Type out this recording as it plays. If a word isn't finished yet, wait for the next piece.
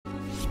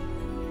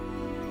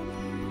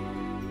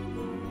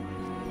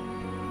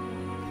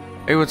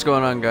Hey, what's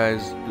going on,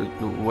 guys?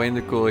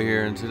 Waynethecool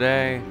here, and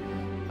today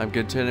I'm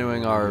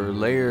continuing our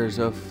Layers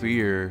of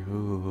Fear.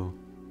 Ooh.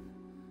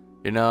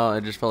 You know, I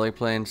just felt like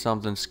playing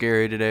something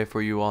scary today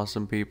for you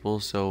awesome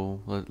people,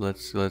 so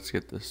let's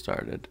get this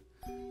started.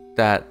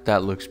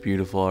 That looks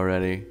beautiful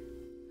already.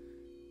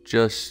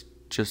 Just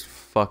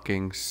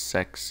fucking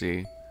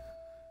sexy.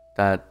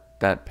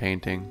 That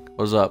painting.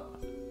 What's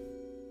up?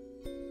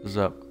 What's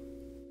up?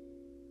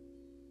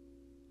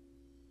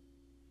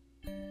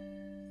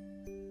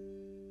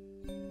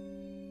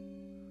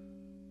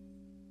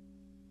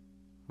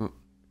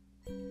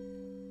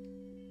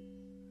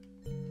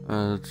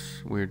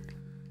 That's weird.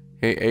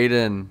 Hey,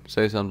 Aiden,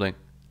 say something.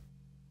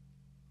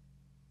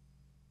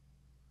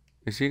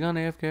 Is he on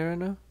AFK right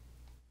now?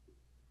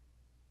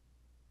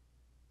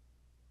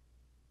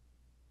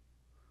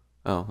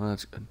 Oh, well,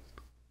 that's good.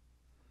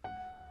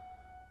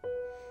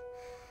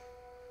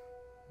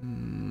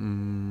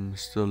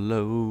 Still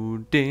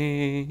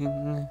loading.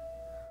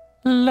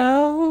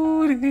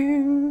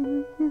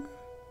 Loading.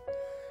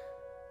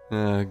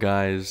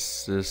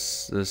 Guys,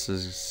 this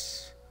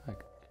is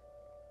like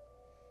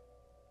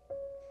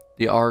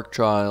the Arc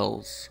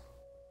Trials.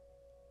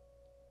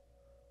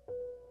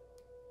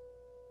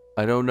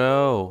 I don't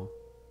know.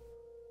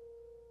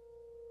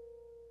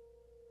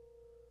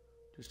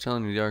 Just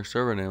telling you the Arc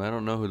server name. I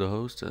don't know who the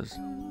host is.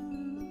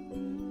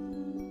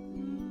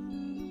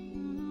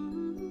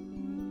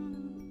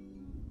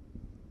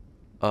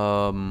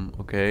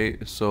 Okay,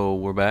 so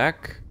we're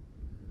back.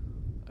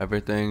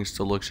 Everything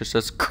still looks just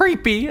as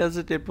creepy as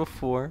it did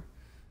before.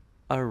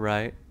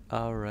 Alright.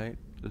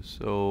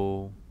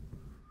 So,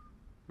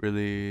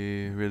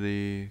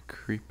 really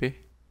creepy.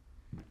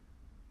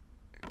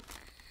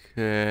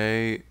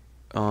 Okay,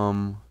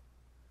 oh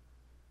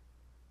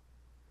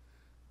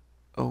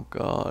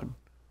god.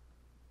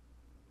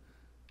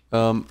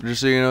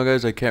 Just so you know,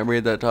 guys, I can't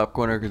read that top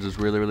corner because it's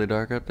really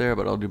dark up there,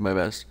 but I'll do my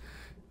best.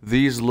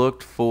 These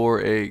looked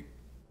for a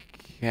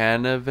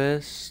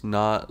canvas,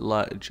 not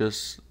like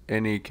just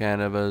any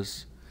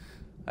canvas.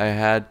 I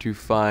had to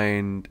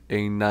find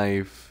a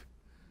knife,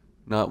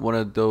 not one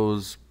of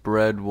those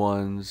bread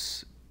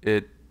ones.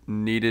 It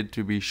needed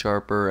to be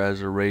sharper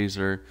as a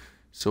razor,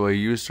 so I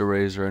used a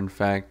razor, in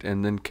fact,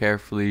 and then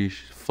carefully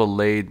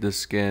filleted the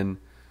skin.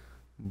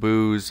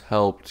 Booze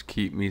helped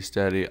keep me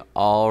steady.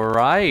 All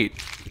right,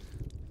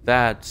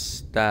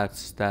 that's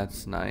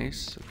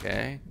nice.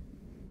 Okay.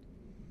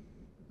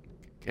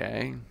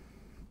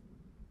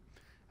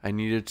 I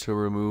needed to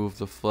remove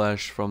the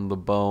flesh from the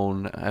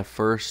bone. At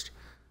first,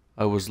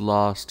 I was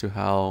lost to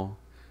how,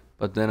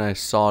 but then I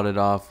sawed it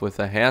off with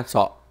a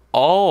handsaw.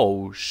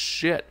 Oh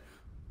shit!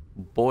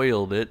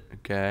 Boiled it.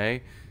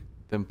 Okay.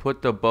 Then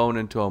put the bone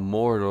into a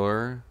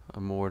mortar.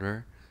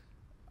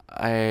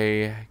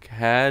 I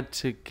had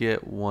to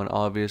get one,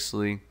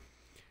 obviously.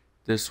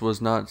 This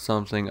was not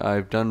something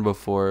I've done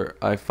before.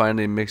 I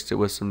finally mixed it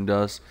with some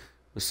dust,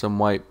 with some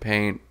white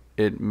paint.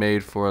 It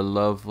made for a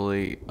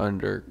lovely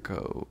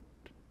undercoat.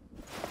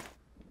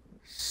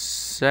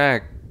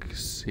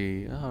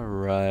 Sexy.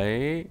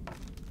 Alright.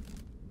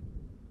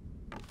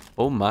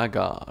 Oh my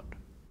god.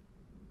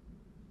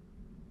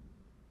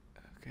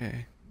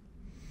 Okay.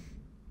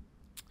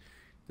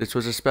 This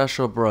was a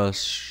special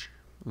brush.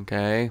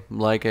 Okay,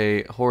 like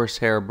a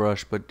horsehair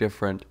brush, but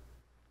different.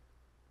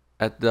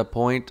 At the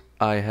point,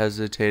 I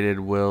hesitated,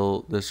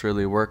 will this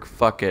really work?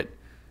 Fuck it.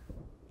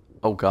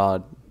 Oh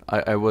god,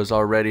 I was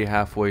already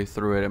halfway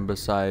through it, and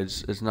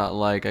besides, it's not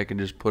like I can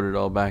just put it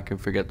all back and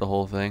forget the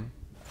whole thing.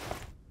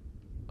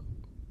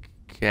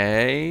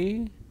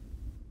 Okay.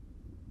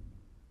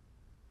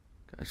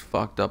 Guys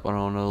fucked up on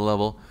another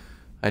level.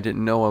 I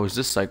didn't know I was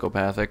this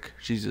psychopathic.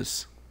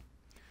 Jesus.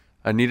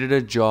 I needed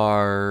a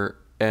jar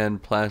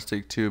and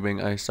plastic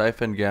tubing. I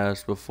siphoned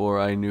gas before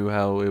I knew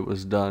how it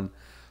was done.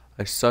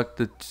 I sucked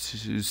the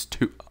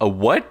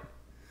what?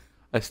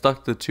 I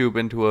stuck the tube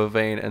into a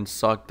vein and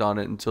sucked on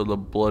it until the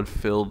blood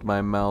filled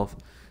my mouth,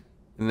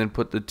 and then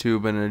put the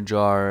tube in a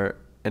jar,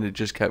 and it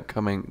just kept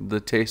coming. The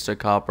taste of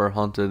copper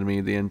haunted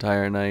me the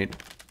entire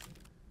night.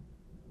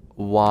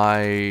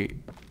 Why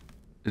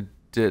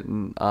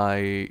didn't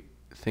I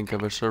think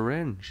of a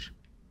syringe?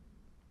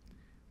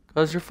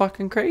 'Cause you're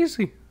fucking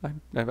crazy.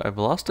 I've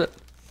lost it.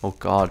 Oh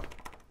god.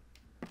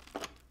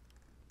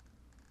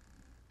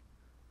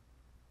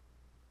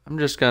 I'm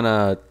just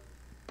gonna,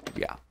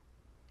 yeah.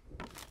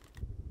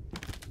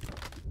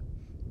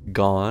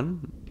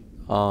 Gone.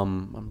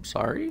 I'm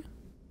sorry.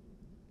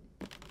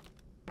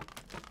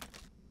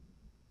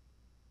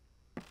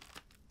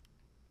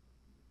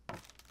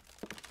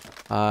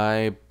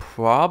 I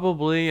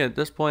probably, at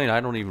this point,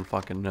 I don't even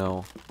fucking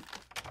know.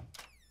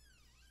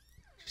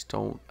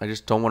 I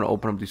just don't want to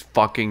open up these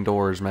fucking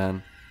doors,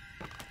 man.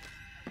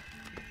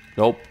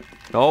 Nope.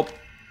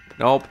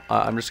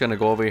 I'm just gonna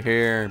go over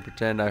here and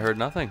pretend I heard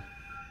nothing.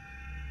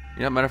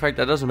 Yeah, matter of fact,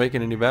 that doesn't make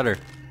it any better.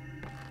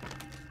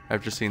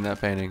 I've just seen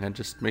that painting. It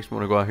just makes me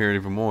want to go out here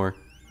even more.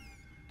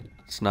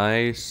 It's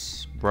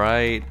nice,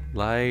 bright,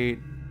 light.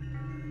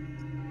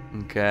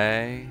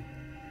 Okay.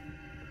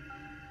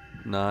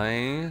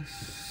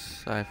 Nice.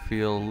 I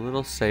feel a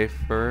little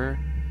safer.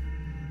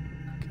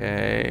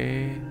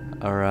 Okay.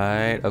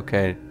 Alright.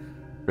 Okay.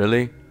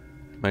 Really?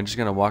 Am I just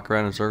gonna walk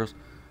around in circles?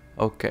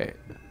 Okay.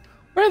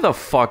 Where the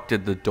fuck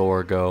did the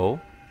door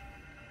go?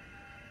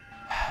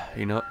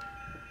 You know...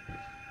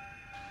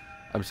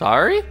 I'm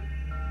sorry?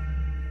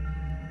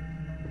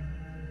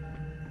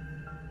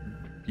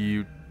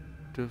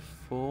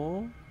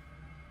 Beautiful.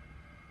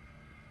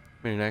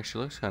 I mean, it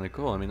actually looks kind of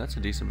cool. I mean, that's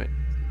a decent bit.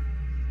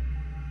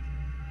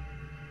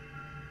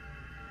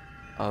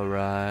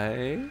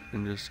 Alright.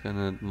 I'm just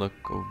gonna look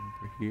over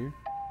here.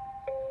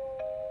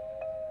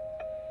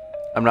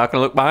 I'm not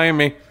gonna look behind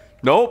me.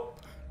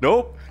 Nope.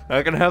 Nope.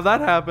 Not gonna have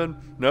that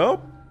happen.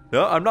 Nope.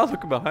 No, I'm not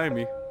looking behind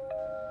me.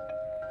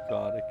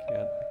 God, I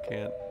can't. I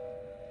can't.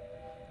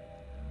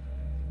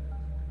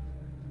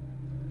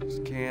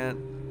 Just can't.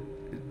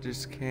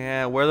 Just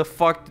can't. Where the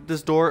fuck did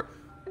this door...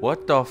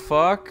 What the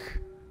fuck?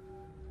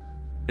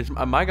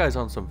 My guy's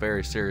on some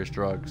very serious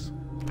drugs.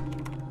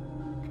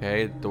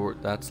 Okay, door...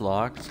 That's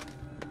locked.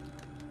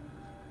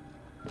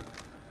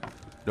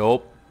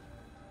 Nope.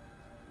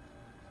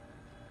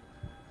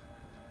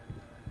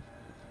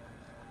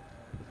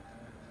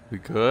 We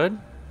good?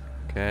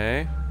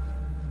 Okay.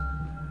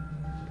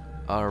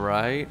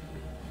 Alright.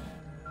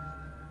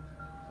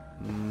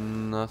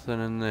 Nothing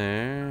in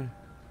there.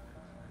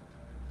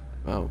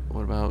 Oh,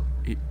 what about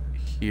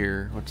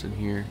here? What's in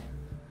here?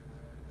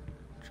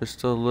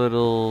 Just a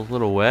little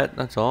wet,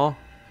 that's all.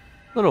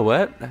 A little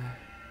wet.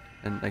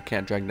 And I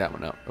can't drag that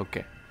one out.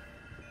 Okay.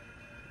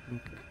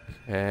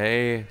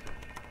 Okay.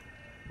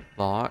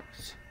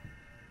 Locked.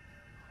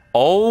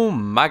 Oh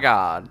my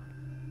god.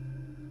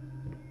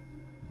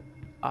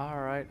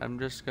 Alright, I'm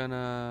just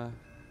gonna...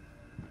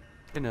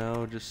 You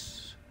know,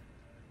 just...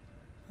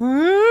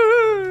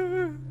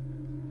 It's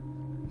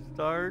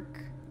dark.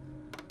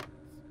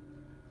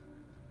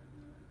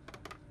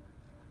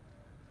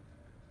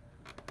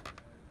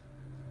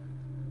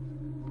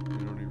 I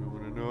don't even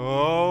want to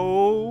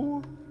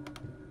know.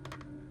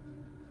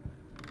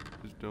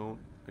 I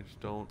just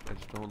don't.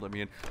 Let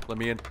me in. Let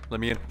me in. Let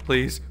me in.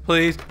 Please.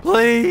 Please.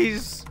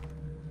 Please.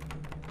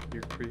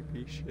 You're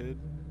creepy shit.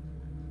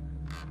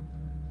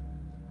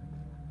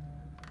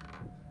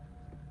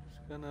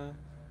 Just gonna...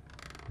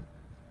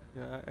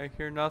 Yeah, I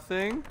hear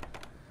nothing.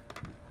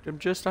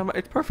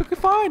 It's perfectly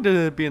fine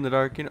to be in the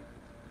dark, you know.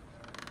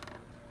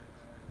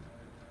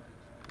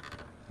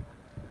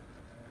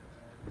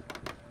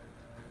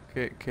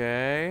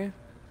 Okay.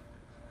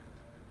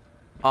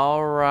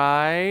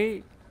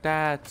 Alright.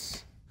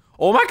 That's...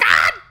 Oh my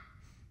god!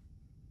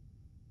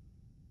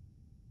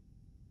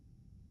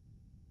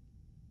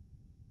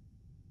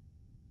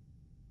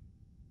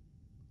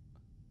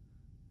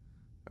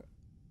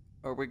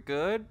 Are we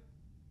good?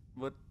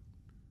 What?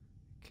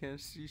 Can't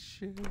see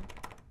shit.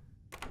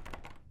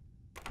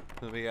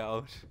 Let me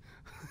out.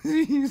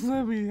 Please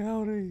let me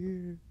out of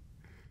here.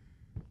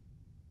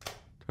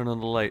 Turn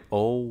on the light.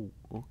 Oh,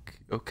 okay.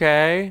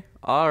 Okay.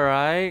 All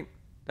right.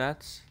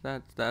 That's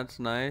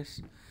nice.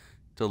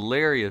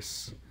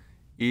 Delirious.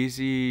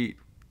 Easy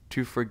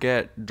to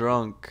forget.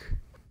 Drunk.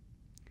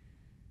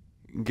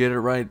 Get it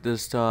right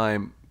this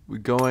time. We're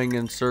going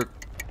in circle.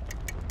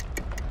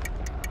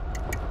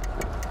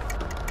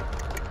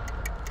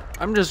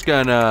 I'm just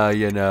gonna,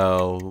 you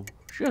know,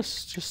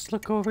 just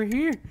look over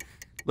here.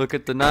 Look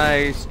at the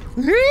nice.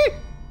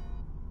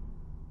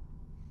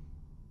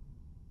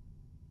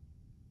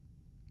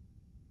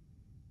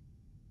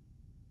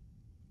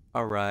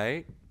 All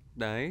right,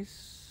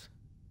 nice.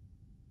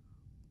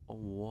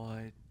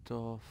 What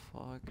the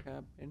fuck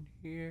happened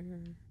here?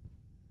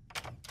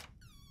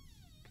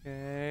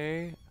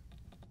 Okay.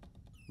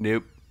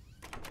 Nope.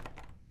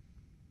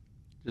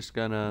 Just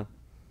gonna.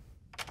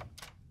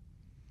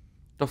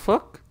 The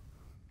fuck?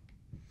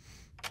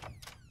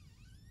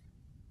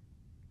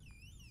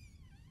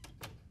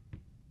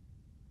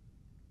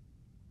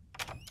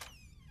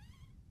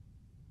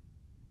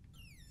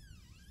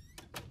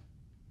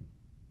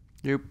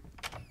 Yep.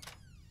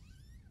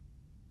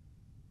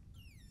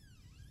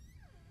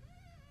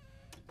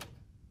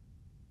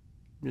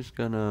 Just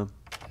gonna...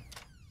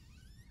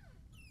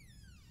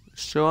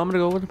 So I'm gonna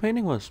go where the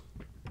painting was.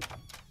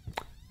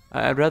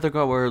 I'd rather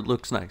go where it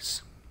looks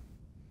nice.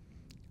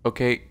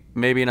 Okay,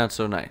 maybe not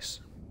so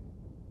nice.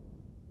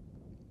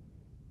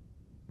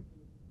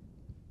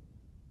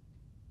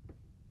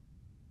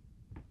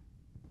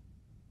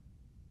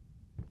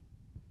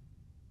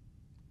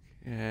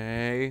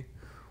 Okay.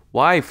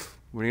 Wife!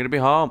 We need to be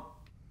home.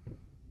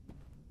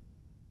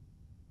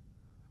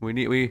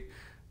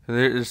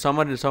 There's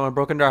someone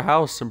broke into our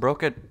house and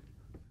broke it.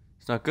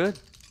 It's not good.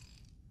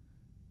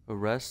 A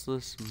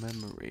restless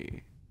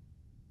memory.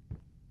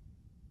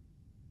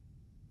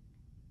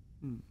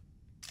 Let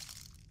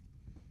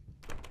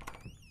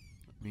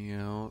me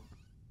out.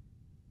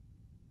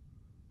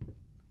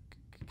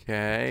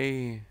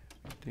 Okay.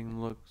 Everything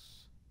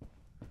looks...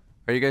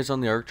 Are you guys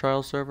on the Arc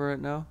Trial server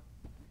right now?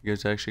 You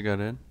guys actually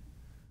got in?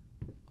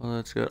 Oh,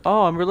 that's good.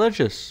 Oh, I'm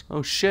religious.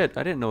 Oh, shit.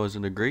 I didn't know I was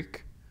into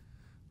Greek.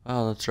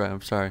 Oh, that's right.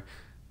 I'm sorry.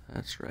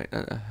 That's right.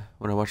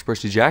 When I watched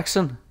Percy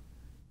Jackson.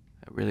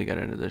 I really got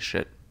into this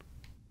shit.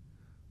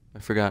 I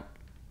forgot.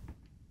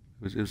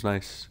 It was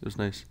nice. It was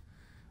nice.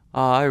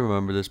 Ah, I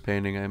remember this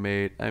painting I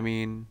made. I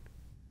mean,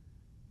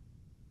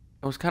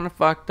 it was kind of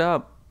fucked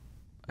up.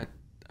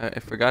 I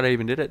forgot I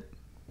even did it.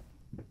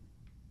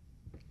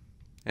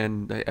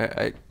 And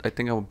I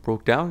think I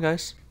broke down,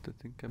 guys. I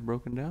think I'm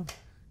broken down.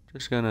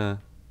 Just gonna...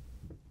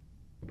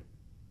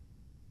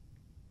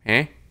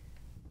 Eh?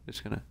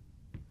 Just gonna...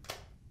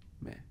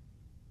 Meh.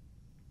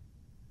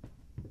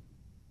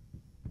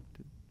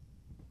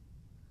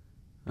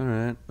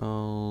 Alright,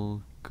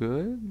 all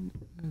good?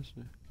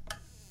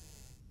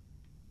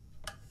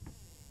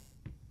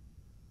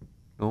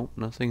 Nope,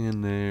 nothing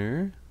in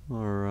there.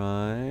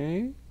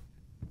 Alright.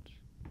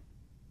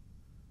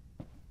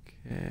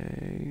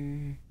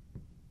 Okay.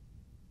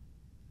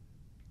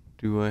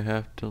 Do I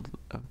have to...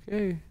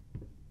 Okay.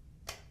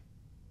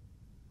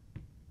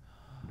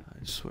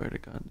 I swear to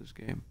God, this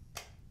game.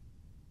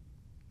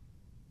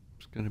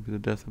 It's gonna be the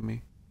death of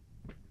me.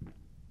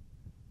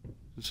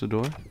 Is this a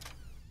door?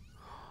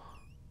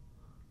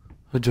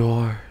 A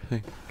door.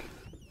 Thank you.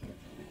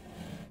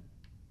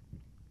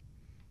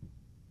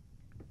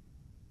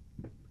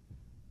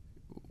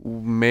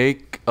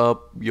 Make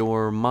up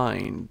your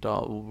mind,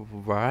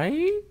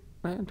 right?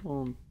 I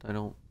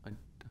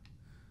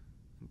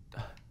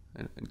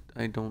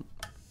don't,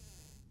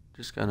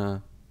 just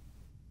gonna,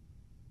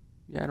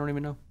 yeah, I don't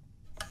even know.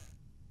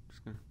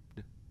 Just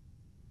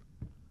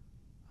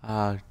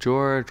gonna,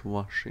 George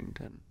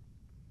Washington.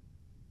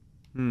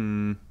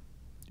 You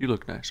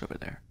look nice over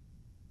there.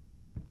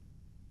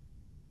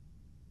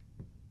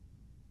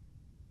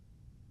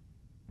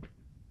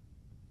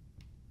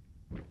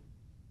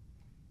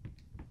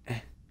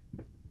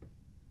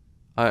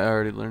 I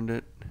already learned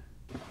it.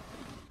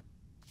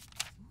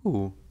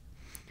 Ooh.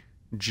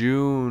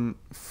 June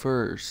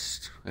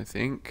 1st, I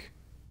think.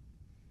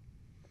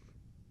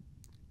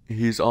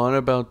 He's on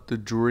about the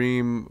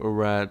dream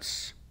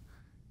rats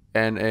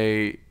and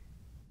a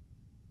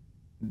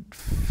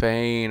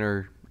Fane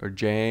or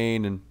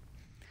Jane, and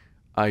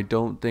I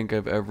don't think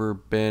I've ever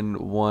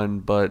been one,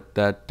 but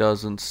that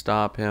doesn't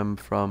stop him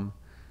from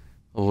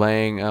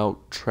laying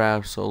out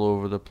traps all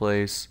over the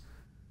place.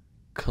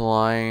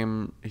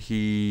 Claiming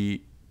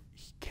he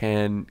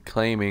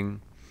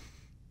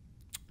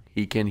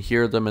can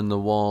hear them in the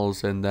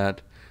walls and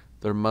that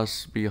there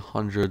must be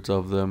hundreds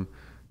of them.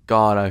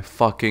 God, I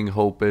fucking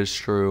hope it's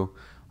true.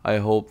 I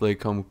hope they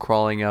come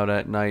crawling out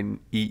at night and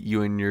eat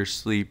you in your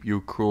sleep,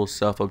 you cruel,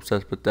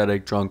 self-obsessed,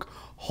 pathetic drunk.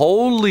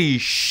 Holy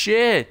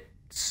shit!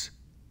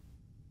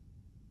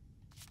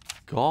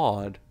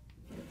 God.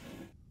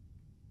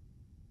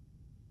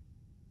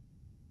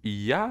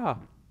 Yeah.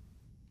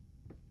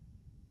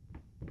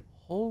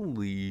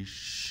 Holy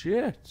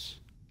shit.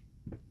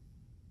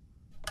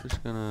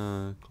 Just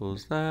gonna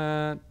close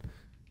that.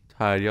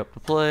 Tidy up the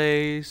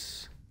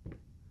place.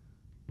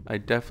 I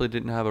definitely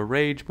didn't have a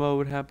rage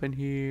mode happen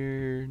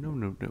here. No.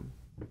 Nope.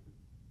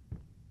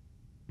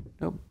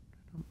 It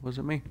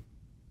wasn't me.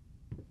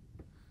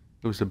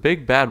 It was a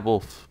big bad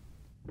wolf.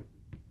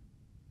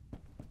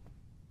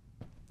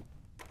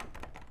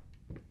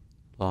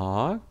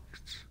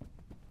 Locked.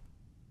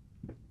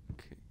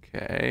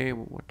 Okay,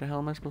 what the hell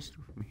am I supposed to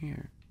do from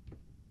here?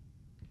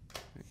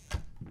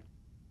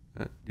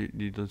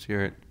 Let's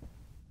hear it.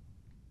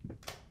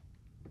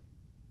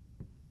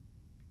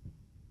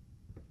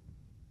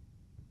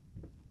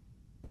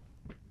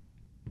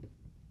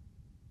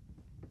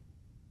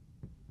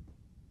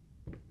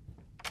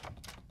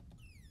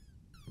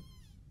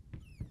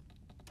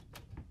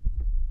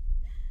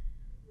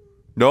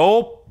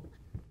 Nope.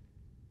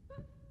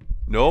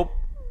 Nope.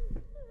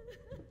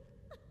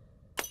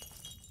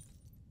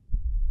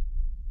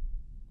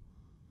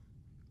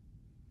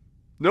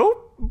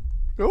 Nope.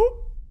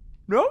 Nope.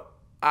 Nope.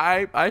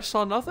 I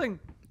saw nothing.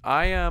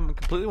 I am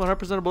completely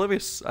 100%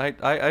 oblivious.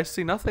 I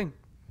see nothing.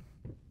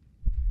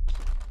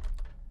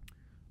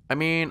 I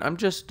mean, I'm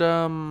just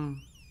gonna,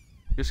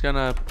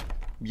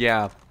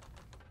 yeah.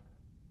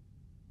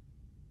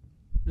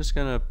 Just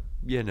gonna,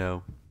 you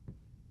know.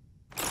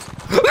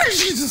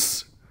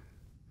 Jesus!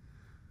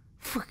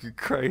 Fucking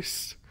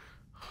Christ.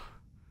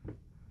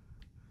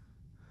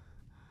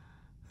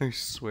 I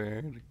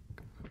swear.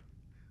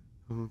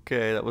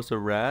 Okay, that was a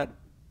rat.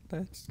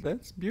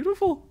 That's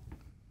beautiful.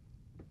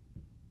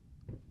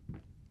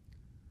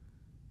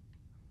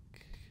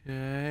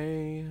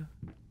 Okay.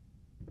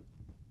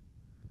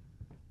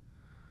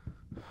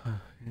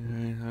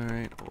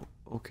 Alright.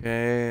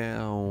 Okay.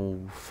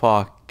 Oh,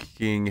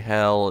 fucking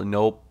hell.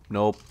 Nope.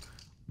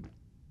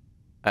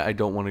 I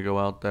don't want to go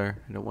out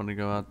there. I don't want to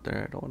go out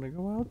there.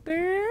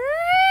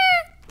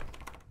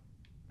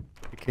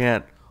 I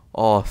can't.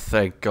 Oh,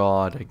 thank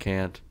God, I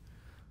can't.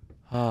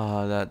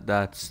 Ah,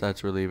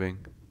 that's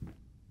relieving.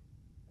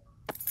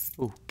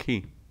 Oh,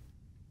 key.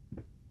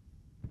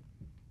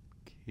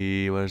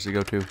 Key, where does it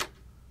go to?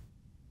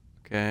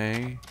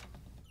 Okay.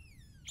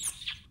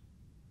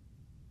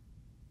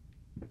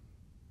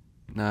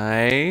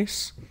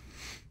 Nice.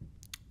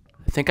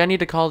 I think I need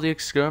to call the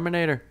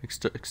exterminator.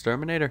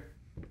 Exterminator.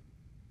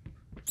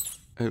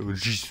 Oh,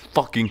 Jesus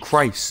fucking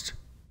Christ.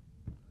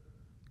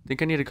 I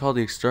think I need to call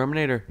the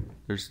exterminator.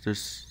 There's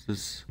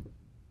this.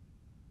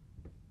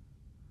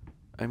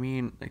 I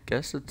mean, I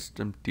guess it's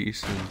them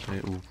decent.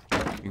 Ooh,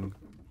 fucking.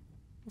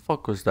 What the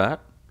fuck was that?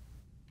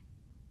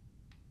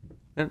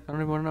 I don't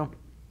even want to know.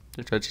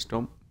 I just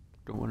don't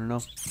want to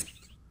know.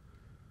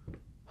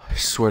 I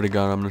swear to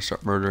God, I'm gonna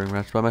start murdering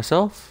rats by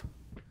myself.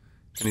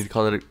 I need to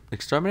call it an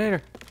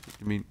exterminator.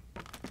 I mean,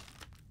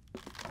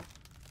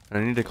 and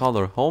I need to call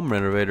the home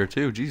renovator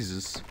too.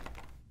 Jesus.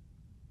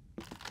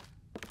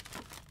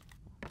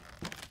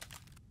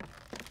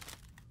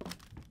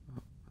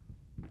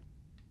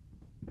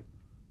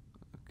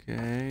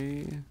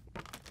 Okay.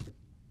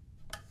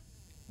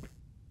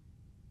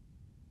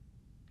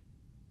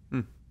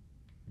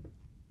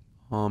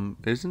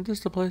 Isn't this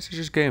the place I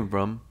just came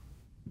from?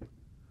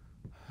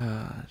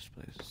 This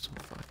place is so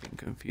fucking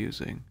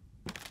confusing.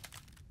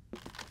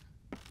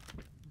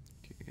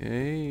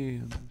 Okay,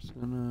 I'm just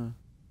gonna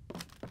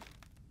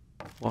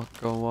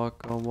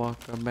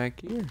waka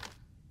back here.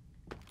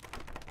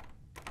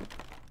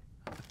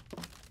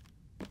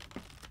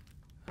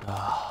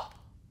 Ah.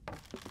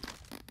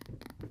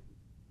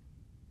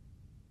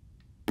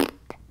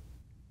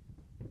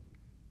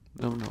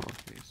 No,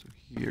 okay, so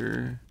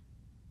here.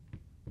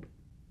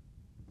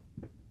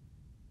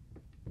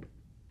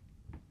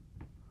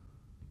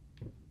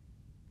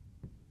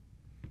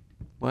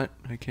 What?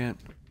 I can't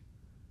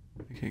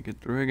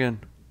get through again.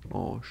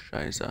 Oh,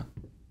 scheisse. Did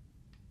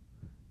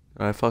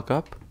I fuck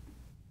up?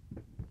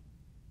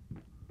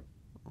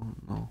 Oh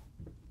no.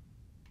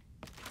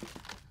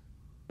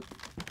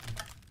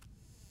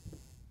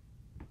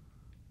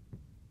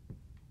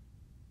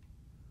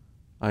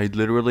 I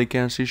literally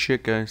can't see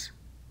shit, guys.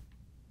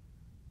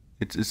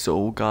 It's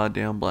so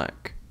goddamn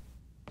black.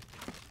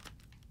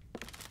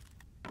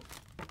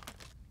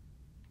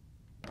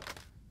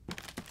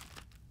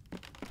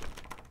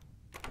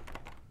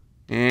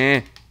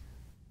 Eh.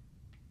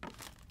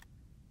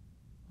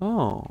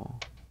 Oh.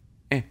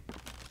 Eh.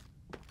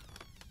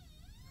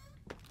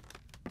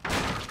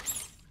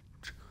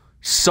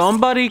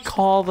 Somebody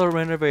call the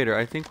renovator.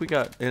 I think we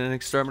got an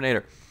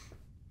exterminator.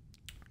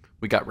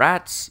 We got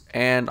rats,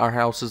 and our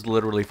house is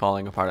literally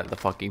falling apart at the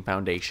fucking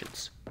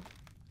foundations.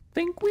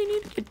 Think we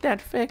need to get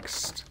that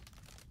fixed.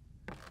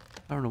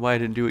 I don't know why I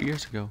didn't do it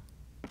years ago.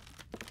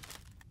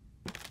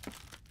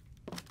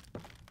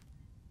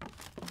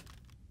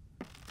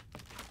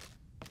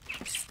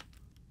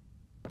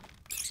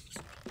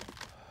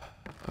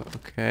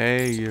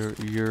 Okay,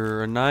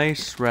 you're a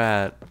nice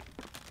rat.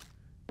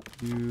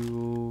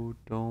 You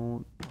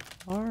don't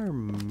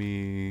harm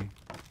me.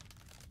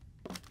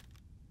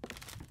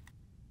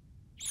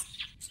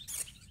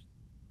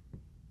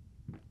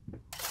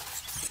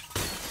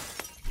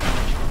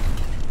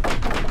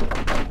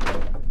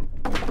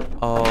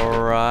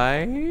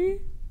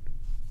 Alright.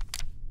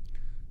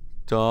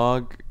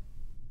 Dog.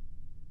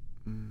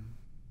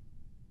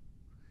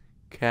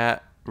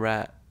 Cat,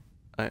 rat.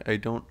 I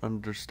don't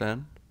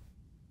understand.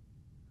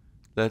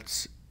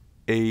 That's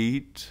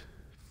 8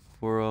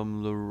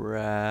 from the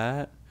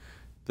rat.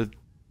 The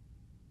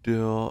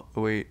dog.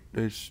 Wait,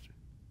 there's.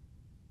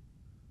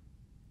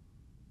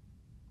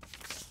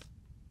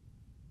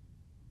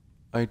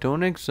 I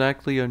don't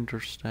exactly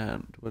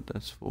understand what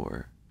that's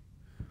for.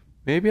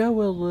 Maybe I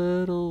will a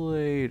little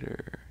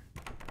later.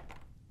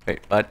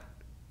 Wait, what?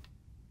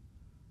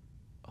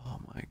 Oh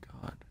my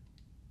God.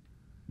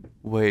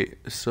 Wait,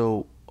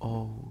 so.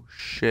 Oh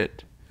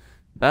shit.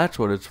 That's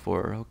what it's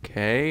for.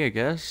 Okay, I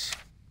guess.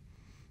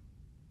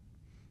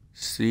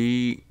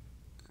 C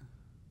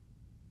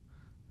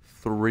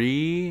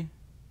 3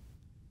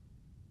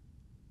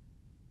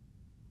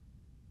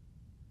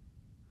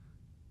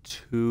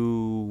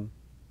 2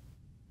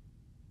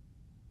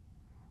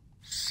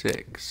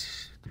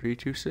 6 3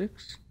 2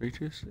 6 3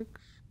 2 6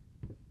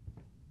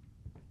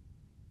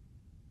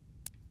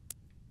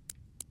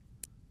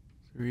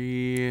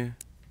 3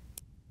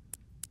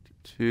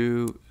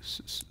 2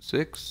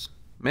 6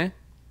 meh.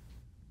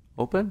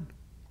 Open?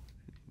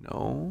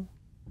 No.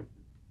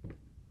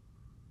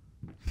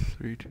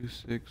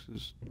 326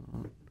 is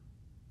not.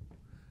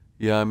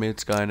 Yeah, I made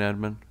Sky an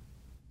admin.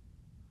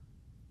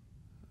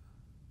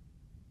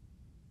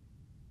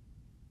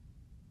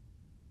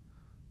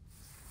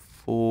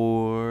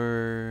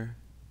 Four.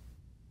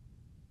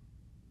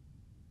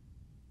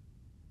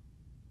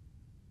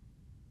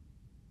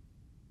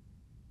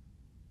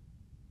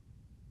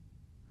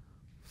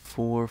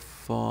 4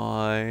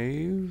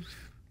 5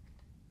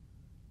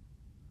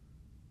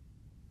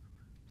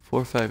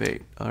 4 5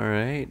 8. All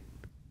right.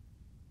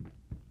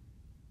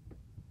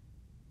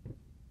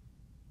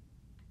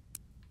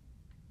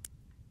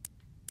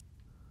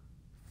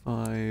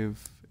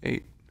 5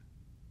 8.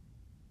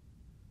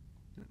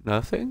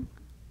 Nothing?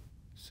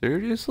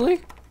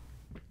 Seriously?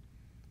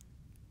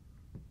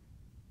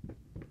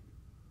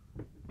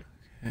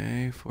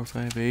 Okay, 4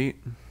 5 8.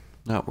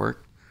 Not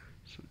work.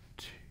 So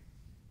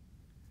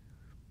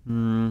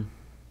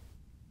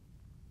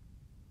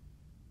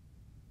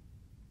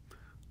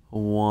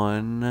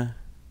 1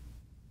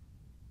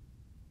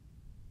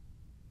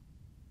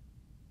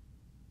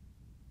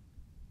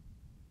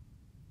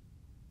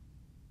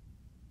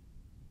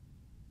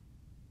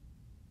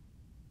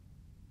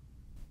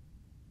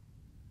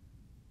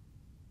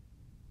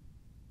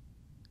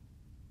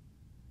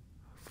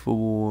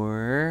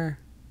 4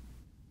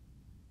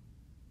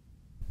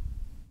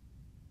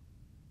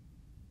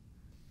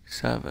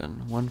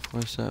 7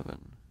 147.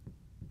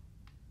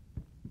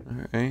 All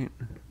right.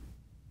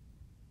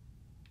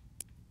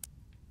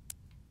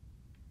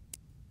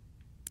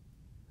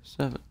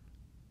 7.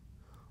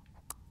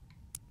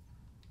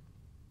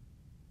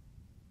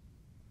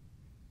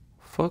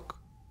 Fuck.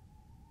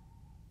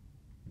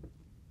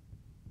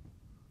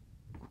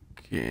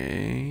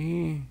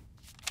 Okay.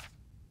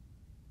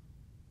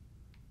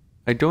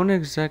 I don't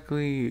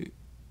exactly.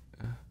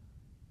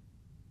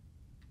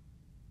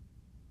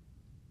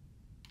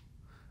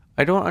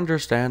 I don't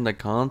understand the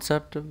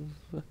concept of.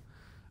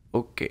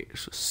 Okay,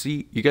 so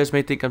see, you guys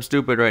may think I'm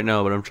stupid right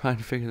now, but I'm trying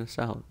to figure this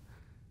out.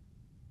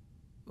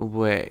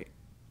 Wait.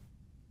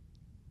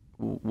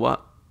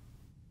 What?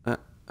 Uh,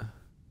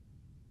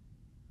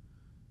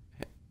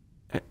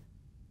 uh,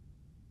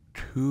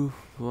 2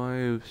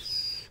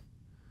 5.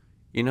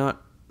 You know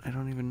what? I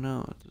don't even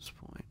know at this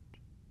point.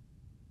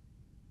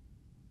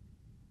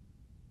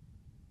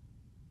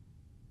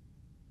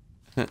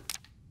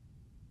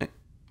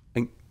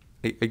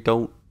 I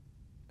don't.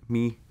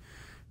 Me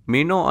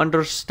no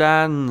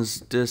understands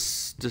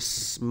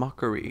this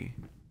mockery.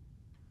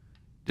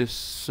 This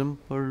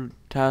simple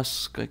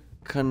task I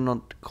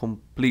cannot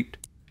complete.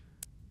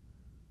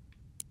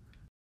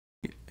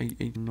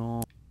 I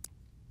know.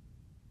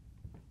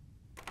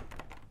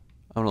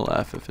 I'm gonna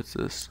laugh if it's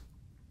this.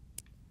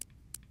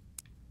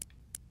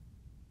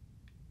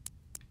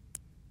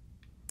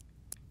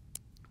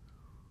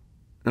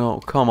 No,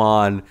 come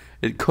on.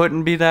 It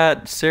couldn't be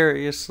that.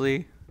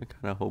 Seriously. I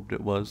kind of hoped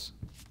it was.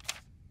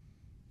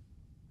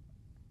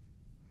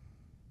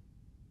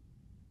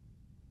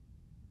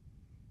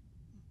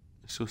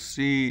 So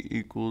C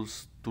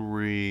equals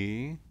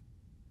 3.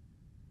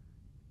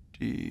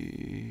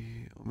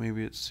 D.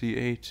 Maybe it's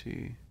CAT.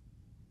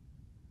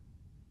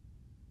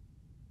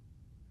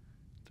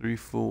 3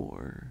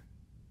 4.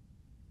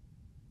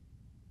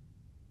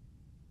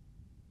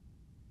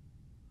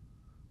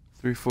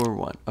 3 4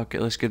 1. Okay,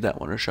 let's give that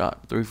one a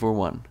shot. 3 4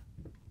 1.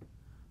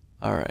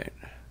 All right.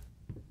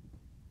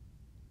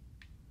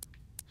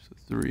 So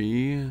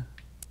 3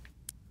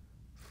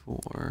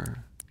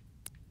 4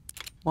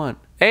 1.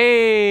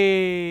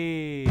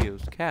 Hey, it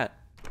was cat.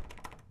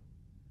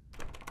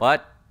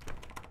 What?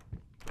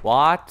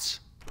 What?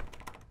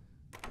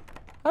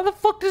 How the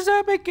fuck does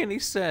that make any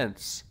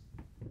sense?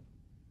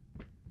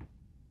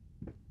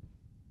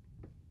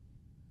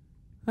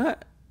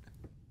 What?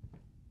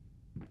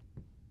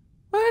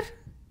 What?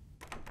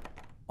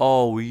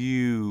 Oh,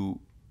 you.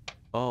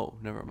 Oh,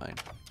 never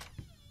mind.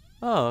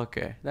 Oh,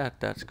 okay.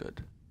 That's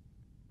good.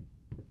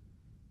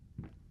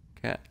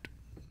 Cat.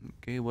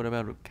 Okay, what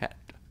about a cat?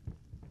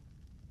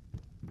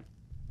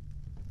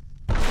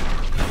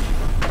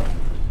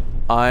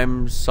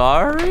 I'm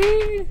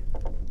sorry?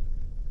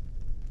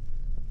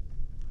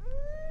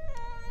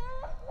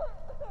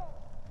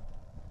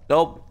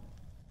 Nope.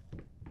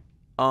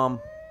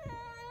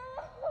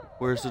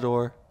 Where's the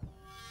door?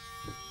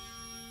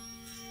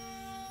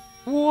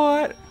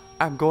 What?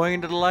 I'm going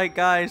into the light,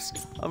 guys.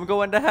 I'm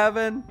going to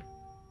heaven.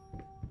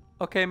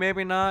 Okay,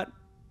 maybe not.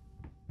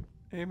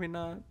 Maybe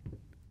not.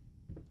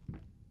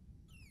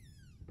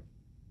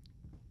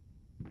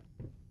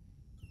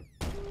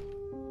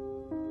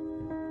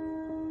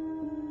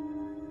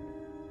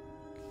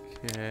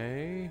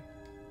 Okay.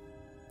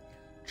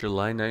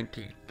 July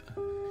 19th.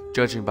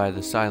 Judging by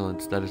the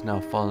silence that has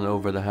now fallen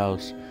over the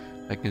house,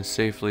 I can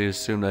safely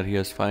assume that he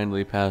has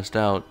finally passed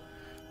out,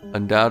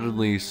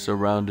 undoubtedly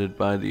surrounded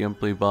by the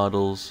empty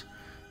bottles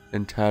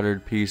and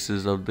tattered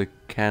pieces of the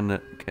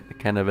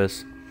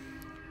cannabis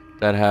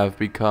that have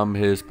become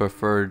his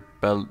preferred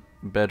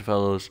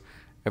bedfellows.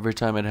 Every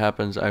time it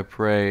happens, I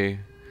pray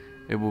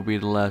it will be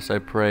the last. I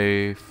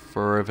pray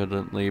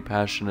fervently,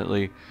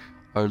 passionately,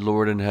 our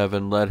Lord in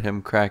heaven, let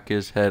him crack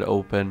his head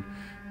open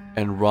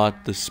and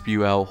rot the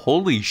spew out.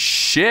 Holy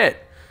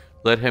shit!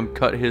 Let him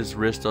cut his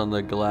wrist on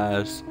the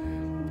glass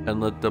and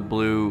let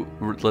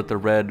the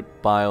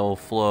red bile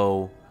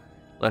flow.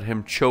 Let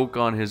him choke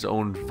on his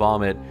own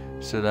vomit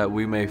so that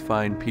we may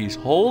find peace.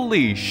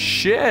 Holy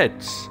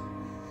shit!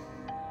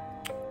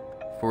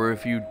 For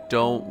if you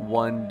don't,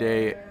 one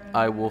day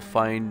I will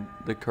find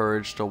the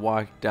courage to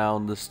walk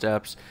down the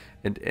steps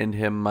and end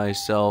him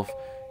myself.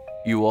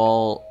 You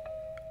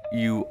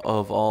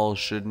of all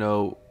should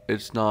know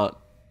it's not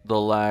the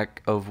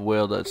lack of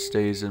will that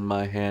stays in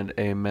my hand.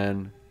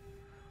 Amen.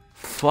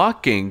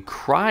 Fucking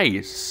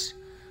Christ.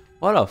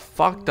 What a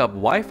fucked up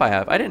wife I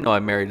have. I didn't know I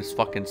married this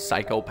fucking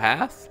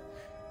psychopath.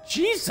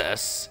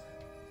 Jesus.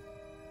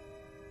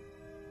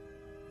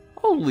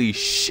 Holy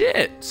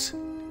shit.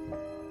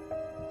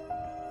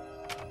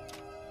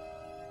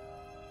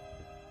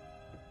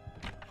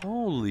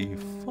 Holy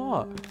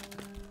fuck.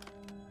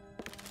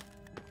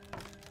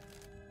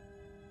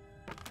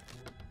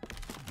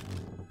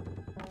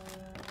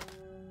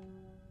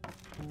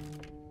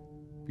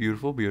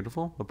 Beautiful,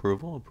 beautiful.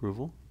 Approval,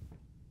 approval.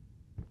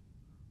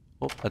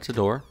 Oh, that's a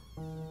door.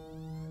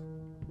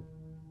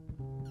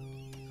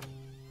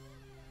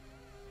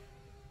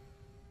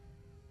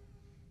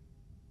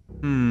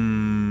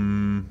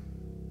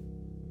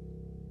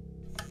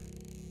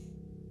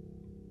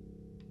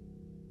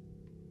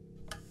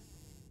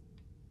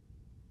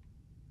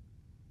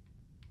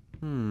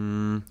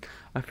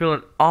 I feel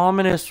an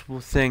ominous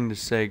thing to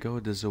say, go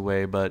this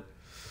away, but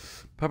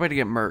probably to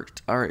get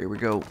murked. Alright, here we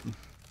go.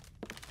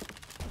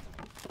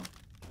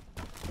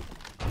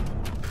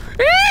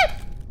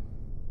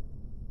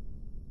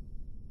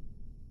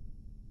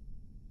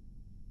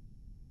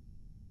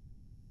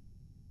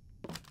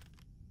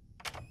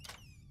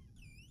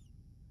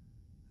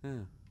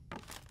 Yeah.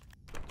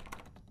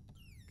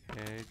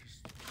 Okay,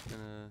 just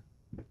gonna,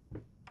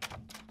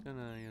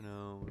 you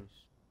know,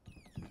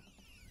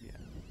 yeah.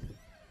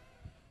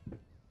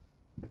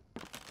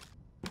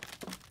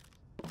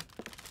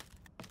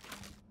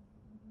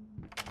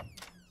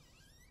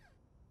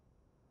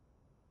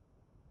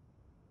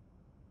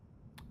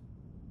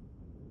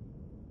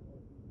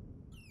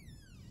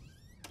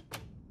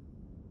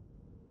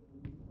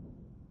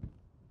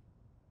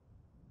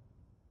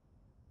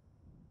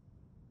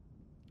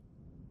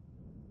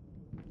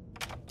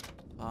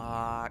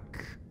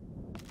 Fuck.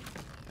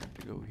 Have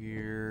to go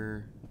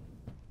here.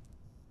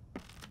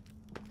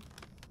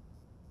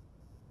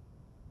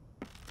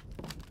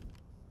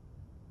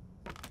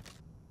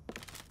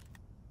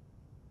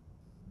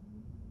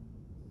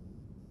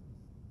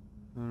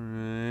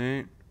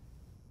 Alright.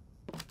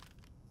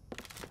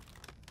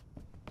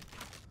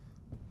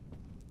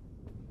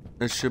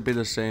 It should be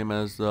the same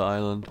as the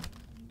island.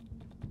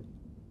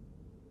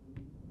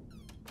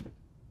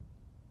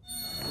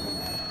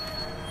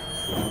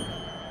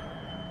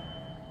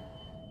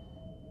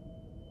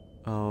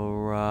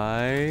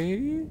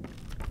 Alright.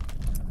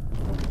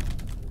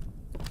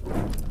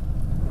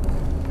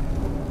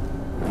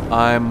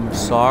 I'm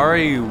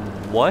sorry,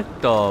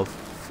 what the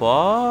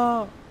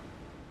fuck?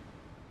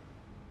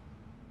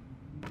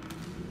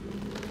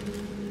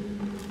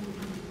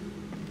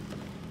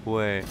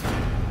 Wait.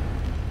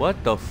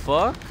 What the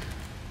fuck?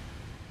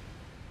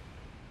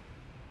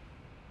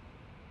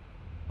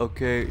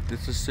 Okay,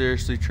 this is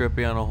seriously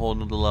trippy on a whole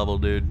nother level,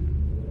 dude.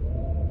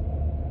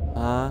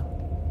 Huh?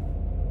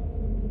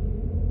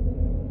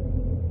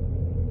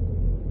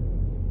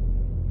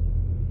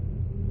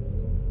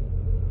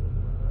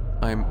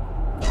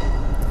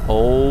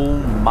 Oh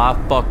my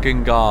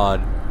fucking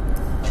god.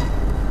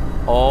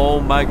 Oh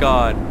my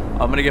god.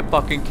 I'm gonna get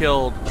fucking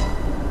killed.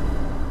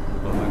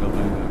 Oh my god, oh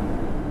my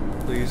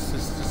god. Please,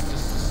 just,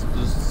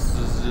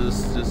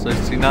 I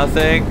see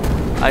nothing.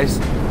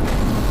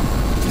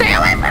 Stay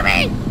away from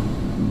me!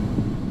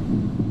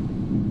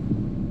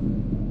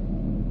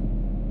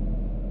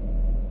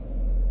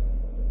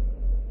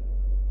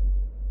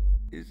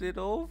 Is it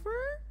over?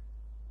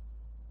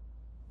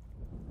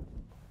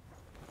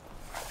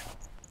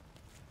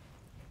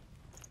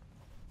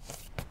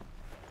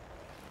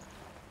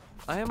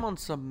 I am on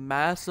some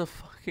massive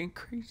fucking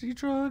crazy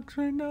drugs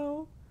right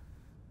now.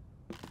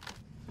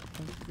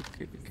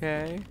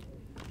 Okay.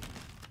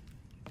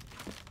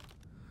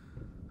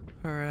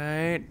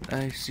 Alright,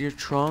 I see a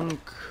trunk.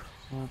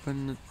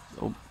 Open the...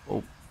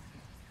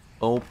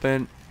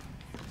 Open.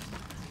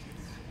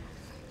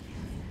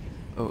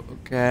 Oh,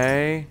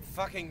 okay.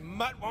 Fucking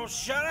mutt won't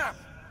shut up.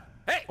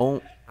 Hey!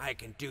 Oh. I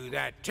can do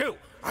that too.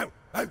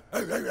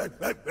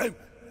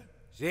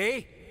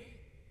 See?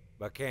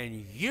 But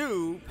can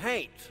you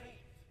paint?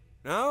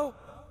 No?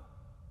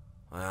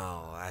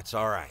 Well, that's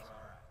alright.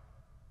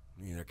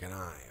 Neither can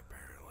I,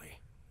 apparently.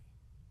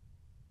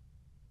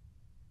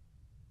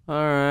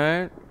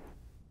 Alright.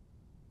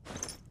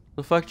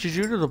 The fuck did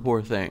you do to the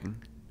poor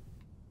thing?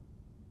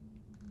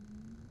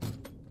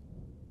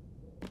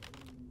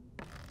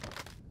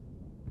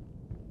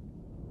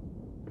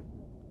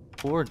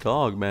 Poor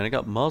dog, man. It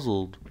got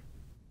muzzled.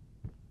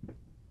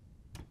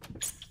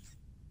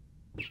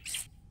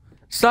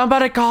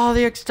 Somebody call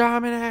the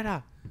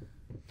exterminator!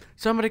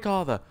 Somebody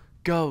call the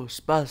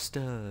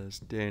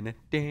Ghostbusters!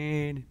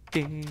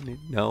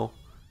 No.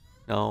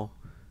 No.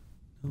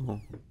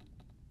 No.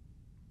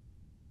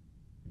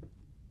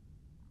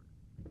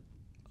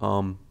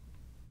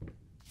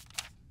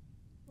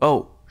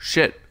 Oh,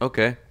 shit.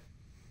 Okay.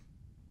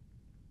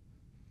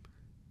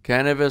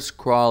 Cannabis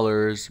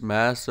crawlers,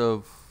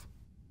 massive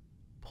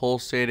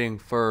pulsating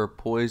fur,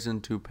 poison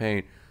to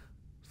paint,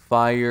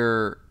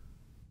 fire,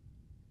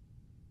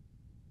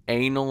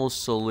 anal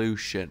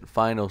solution,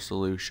 final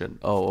solution.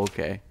 Oh,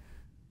 okay.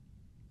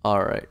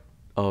 Alright.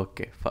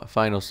 Okay,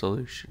 final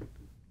solution.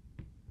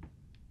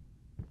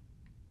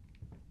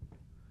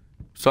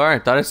 Sorry, I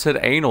thought it said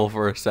anal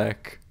for a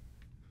sec.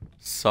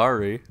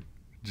 Sorry.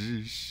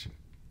 Jeez.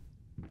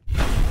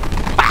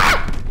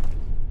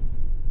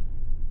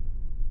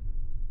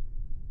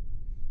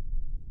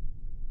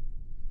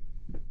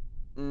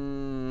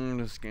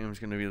 This game's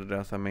gonna be the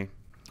death of me.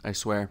 I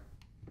swear.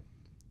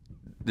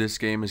 This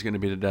game is gonna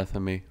be the death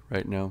of me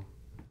right now.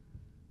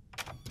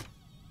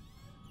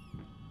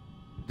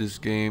 This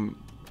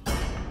game...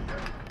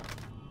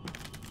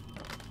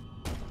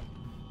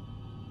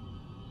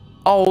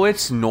 Oh,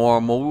 it's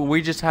normal.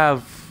 We just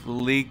have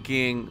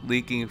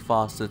leaking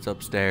faucets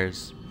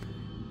upstairs.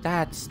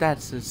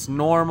 It's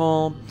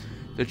normal.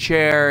 The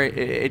chair,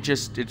 it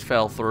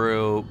fell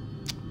through.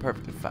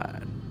 Perfectly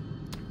fine.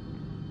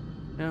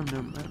 No,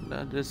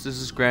 this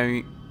is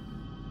Grammy.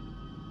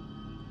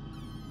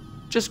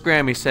 Just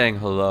Grammy saying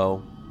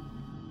hello.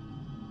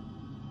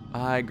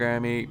 Hi,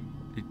 Grammy.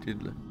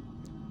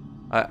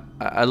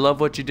 I love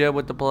what you did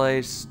with the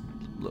place.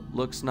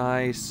 Looks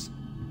nice.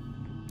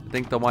 I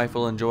think the wife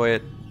will enjoy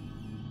it.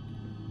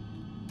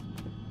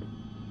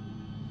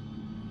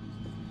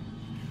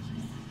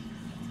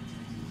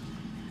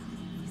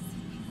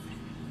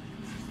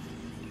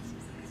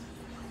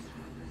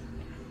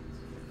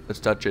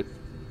 Let's touch it.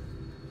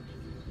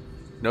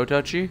 No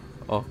touchy?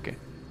 Oh, okay.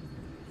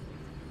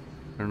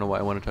 I don't know why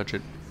I want to touch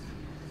it.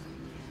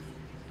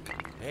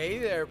 Hey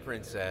there,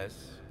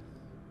 princess.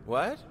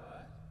 What?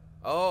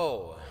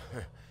 Oh,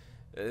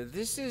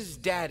 this is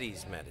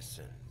Daddy's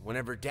medicine.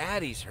 Whenever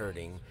Daddy's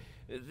hurting,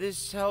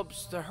 this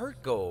helps the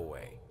hurt go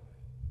away.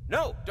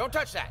 No, don't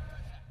touch that!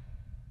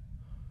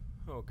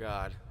 Oh,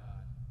 God.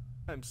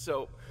 I'm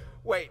so...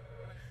 Wait,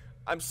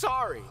 I'm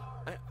sorry.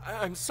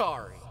 I'm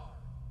sorry.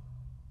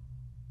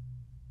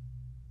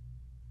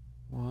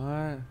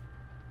 What?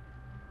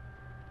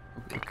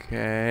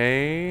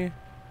 Okay.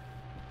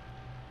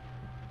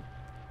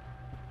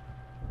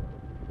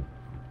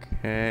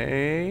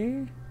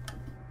 Okay.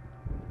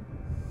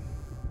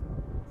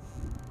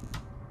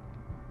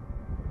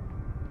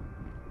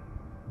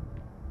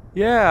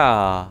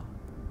 Yeah.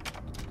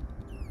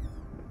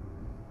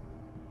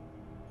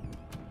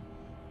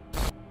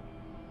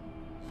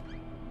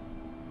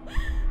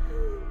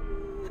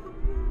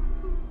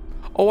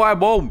 Oh, I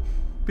won't.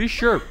 Be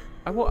sure.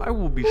 I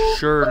will be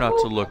sure not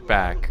to look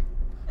back.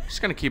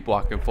 Just gonna keep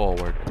walking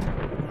forward. I'm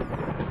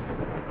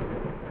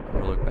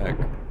gonna look back.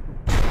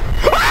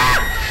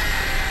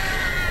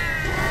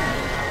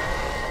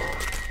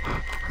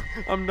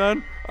 I'm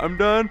done. I'm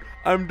done.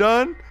 I'm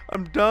done.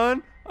 I'm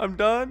done. I'm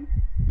done.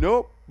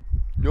 Nope.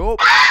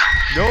 Nope.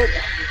 Nope.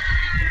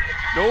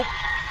 Nope.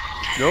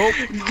 Nope.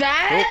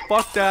 That? Nope.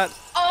 Fuck that.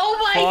 Oh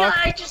my Fuck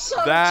god, I just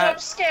saw that. a jump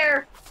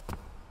scare.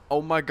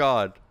 Oh my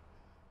god.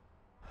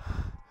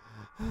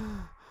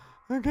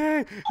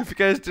 Okay. If you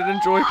guys did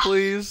enjoy,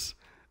 please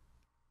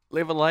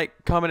leave a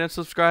like, comment, and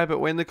subscribe at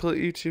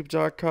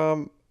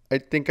WaynethecoolYouTube.com. I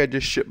think I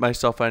just shit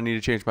myself. I need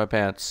to change my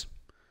pants.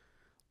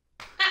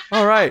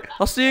 Alright.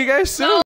 I'll see you guys soon.